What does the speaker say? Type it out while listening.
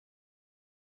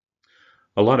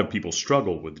A lot of people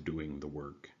struggle with doing the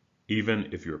work.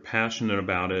 Even if you're passionate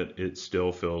about it, it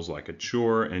still feels like a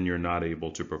chore and you're not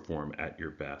able to perform at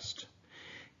your best.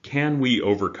 Can we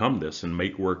overcome this and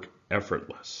make work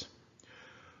effortless?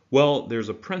 Well, there's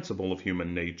a principle of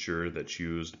human nature that's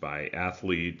used by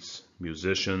athletes,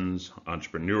 musicians,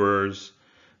 entrepreneurs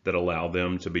that allow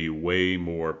them to be way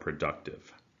more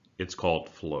productive. It's called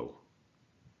flow.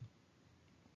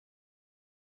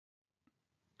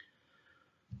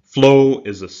 Flow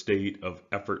is a state of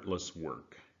effortless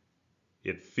work.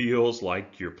 It feels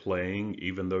like you're playing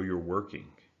even though you're working.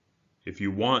 If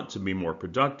you want to be more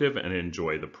productive and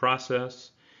enjoy the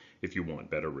process, if you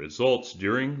want better results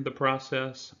during the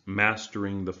process,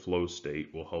 mastering the flow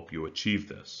state will help you achieve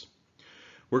this.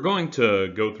 We're going to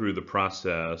go through the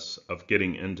process of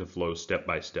getting into flow step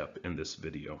by step in this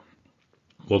video.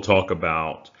 We'll talk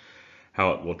about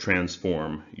how it will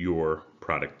transform your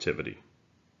productivity.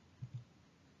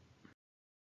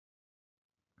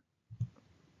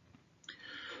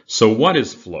 So what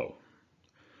is flow?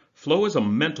 Flow is a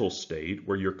mental state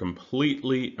where you're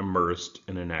completely immersed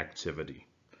in an activity,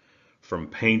 from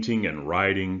painting and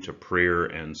writing to prayer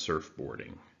and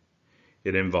surfboarding.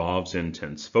 It involves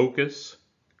intense focus,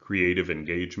 creative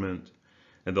engagement,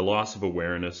 and the loss of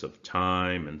awareness of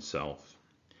time and self.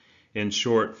 In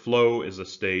short, flow is a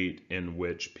state in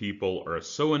which people are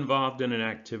so involved in an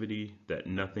activity that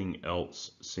nothing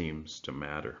else seems to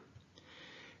matter.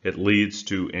 It leads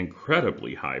to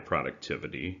incredibly high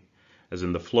productivity, as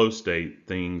in the flow state,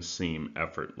 things seem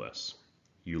effortless.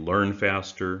 You learn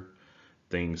faster,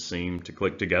 things seem to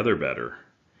click together better,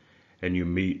 and you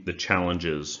meet the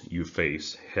challenges you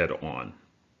face head on.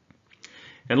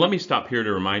 And let me stop here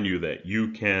to remind you that you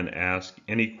can ask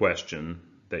any question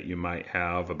that you might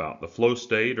have about the flow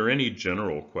state or any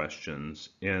general questions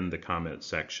in the comment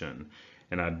section,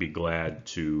 and I'd be glad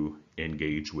to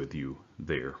engage with you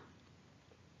there.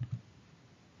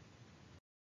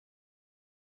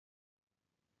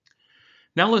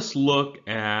 Now let's look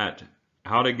at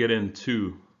how to get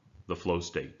into the flow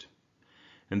state.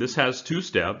 And this has two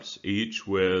steps, each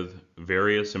with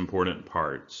various important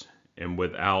parts. And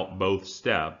without both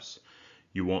steps,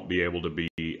 you won't be able to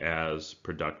be as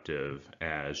productive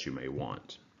as you may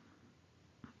want.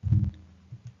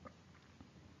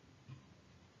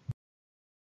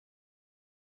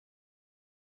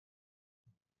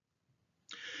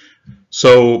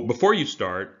 So before you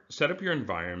start, set up your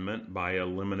environment by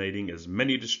eliminating as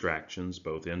many distractions,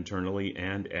 both internally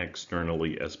and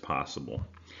externally, as possible.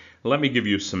 Let me give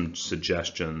you some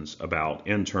suggestions about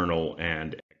internal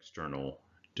and external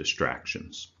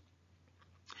distractions.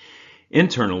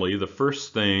 Internally, the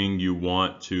first thing you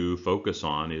want to focus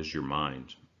on is your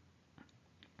mind.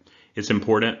 It's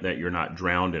important that you're not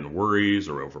drowned in worries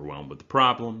or overwhelmed with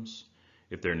problems.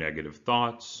 If there are negative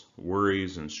thoughts,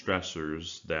 worries, and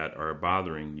stressors that are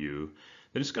bothering you,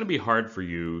 then it's going to be hard for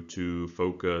you to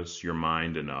focus your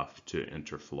mind enough to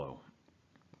enter flow.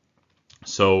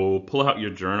 So pull out your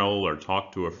journal or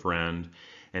talk to a friend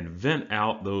and vent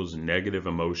out those negative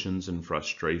emotions and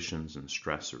frustrations and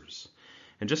stressors.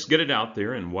 And just get it out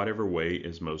there in whatever way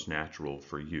is most natural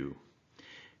for you.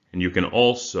 And you can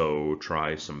also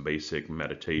try some basic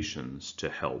meditations to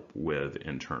help with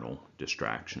internal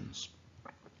distractions.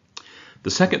 The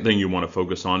second thing you want to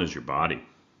focus on is your body.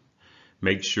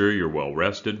 Make sure you're well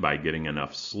rested by getting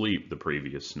enough sleep the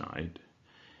previous night.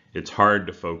 It's hard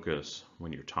to focus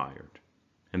when you're tired.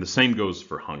 And the same goes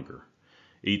for hunger.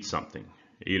 Eat something.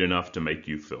 Eat enough to make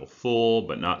you feel full,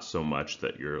 but not so much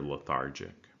that you're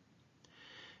lethargic.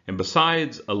 And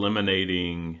besides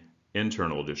eliminating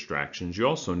internal distractions, you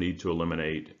also need to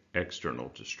eliminate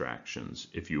external distractions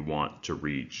if you want to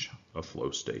reach a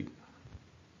flow state.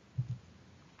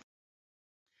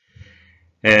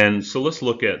 And so let's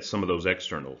look at some of those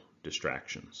external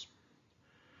distractions.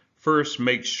 First,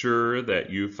 make sure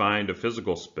that you find a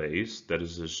physical space that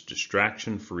is as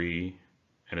distraction-free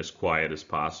and as quiet as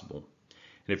possible.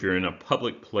 And if you're in a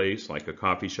public place like a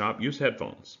coffee shop, use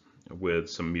headphones with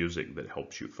some music that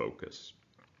helps you focus.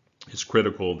 It's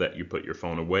critical that you put your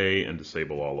phone away and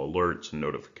disable all alerts and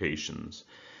notifications,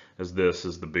 as this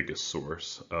is the biggest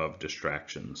source of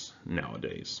distractions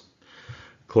nowadays.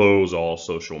 Close all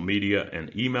social media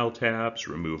and email tabs,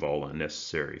 remove all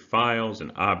unnecessary files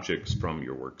and objects from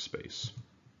your workspace.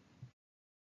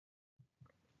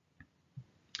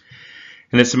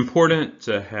 And it's important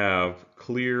to have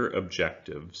clear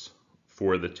objectives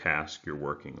for the task you're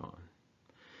working on.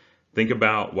 Think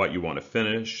about what you want to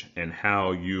finish and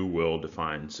how you will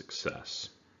define success.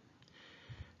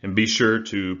 And be sure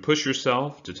to push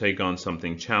yourself to take on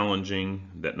something challenging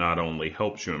that not only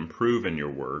helps you improve in your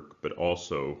work, but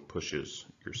also pushes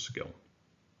your skill.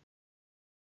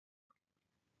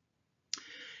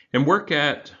 And work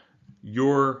at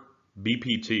your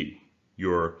BPT,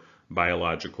 your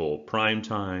biological prime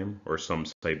time, or some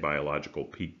say biological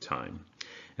peak time.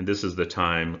 And this is the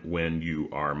time when you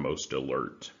are most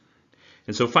alert.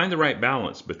 And so find the right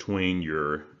balance between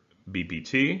your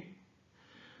BPT,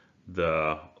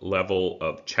 the level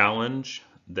of challenge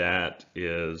that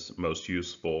is most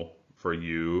useful for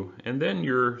you, and then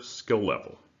your skill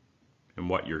level and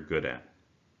what you're good at.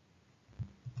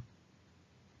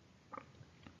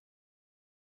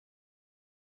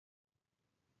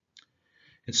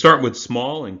 And start with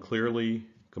small and clearly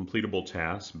completable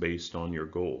tasks based on your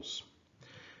goals.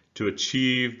 To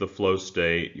achieve the flow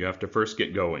state, you have to first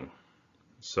get going.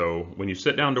 So when you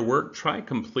sit down to work, try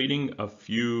completing a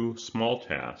few small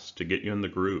tasks to get you in the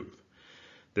groove.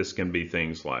 This can be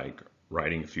things like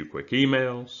writing a few quick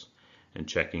emails and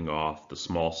checking off the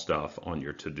small stuff on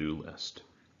your to-do list.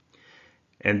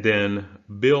 And then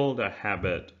build a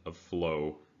habit of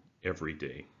flow every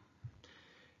day,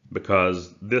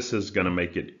 because this is going to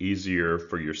make it easier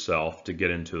for yourself to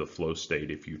get into the flow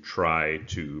state if you try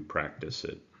to practice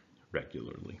it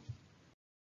regularly.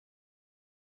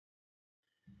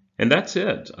 And that's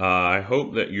it. I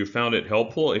hope that you found it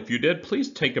helpful. If you did,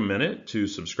 please take a minute to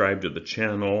subscribe to the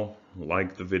channel,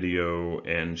 like the video,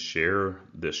 and share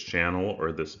this channel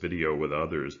or this video with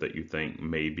others that you think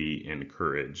may be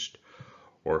encouraged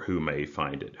or who may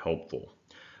find it helpful.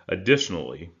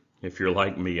 Additionally, if you're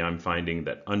like me, I'm finding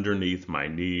that underneath my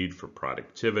need for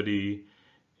productivity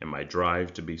and my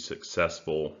drive to be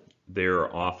successful, there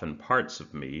are often parts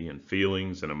of me and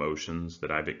feelings and emotions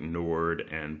that I've ignored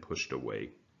and pushed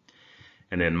away.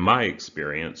 And in my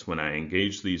experience, when I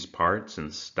engage these parts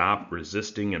and stop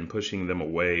resisting and pushing them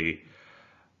away,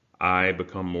 I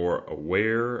become more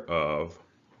aware of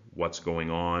what's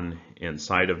going on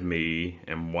inside of me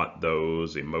and what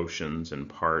those emotions and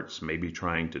parts may be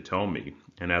trying to tell me.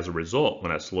 And as a result,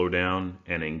 when I slow down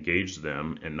and engage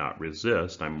them and not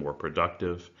resist, I'm more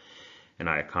productive and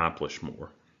I accomplish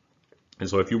more. And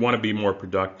so if you want to be more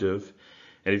productive,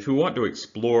 and if you want to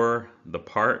explore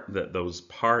those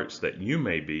parts that you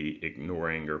may be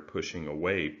ignoring or pushing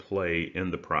away play in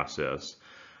the process,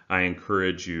 I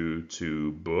encourage you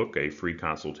to book a free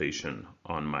consultation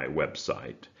on my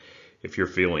website. If you're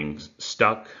feeling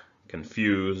stuck,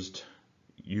 confused,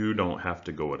 you don't have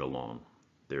to go it alone.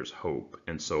 There's hope.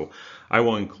 And so I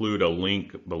will include a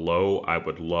link below. I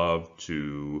would love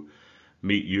to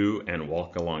meet you and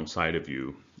walk alongside of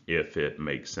you if it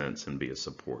makes sense and be a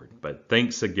support. But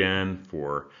thanks again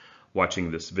for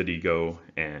watching this video,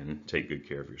 and take good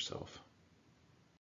care of yourself.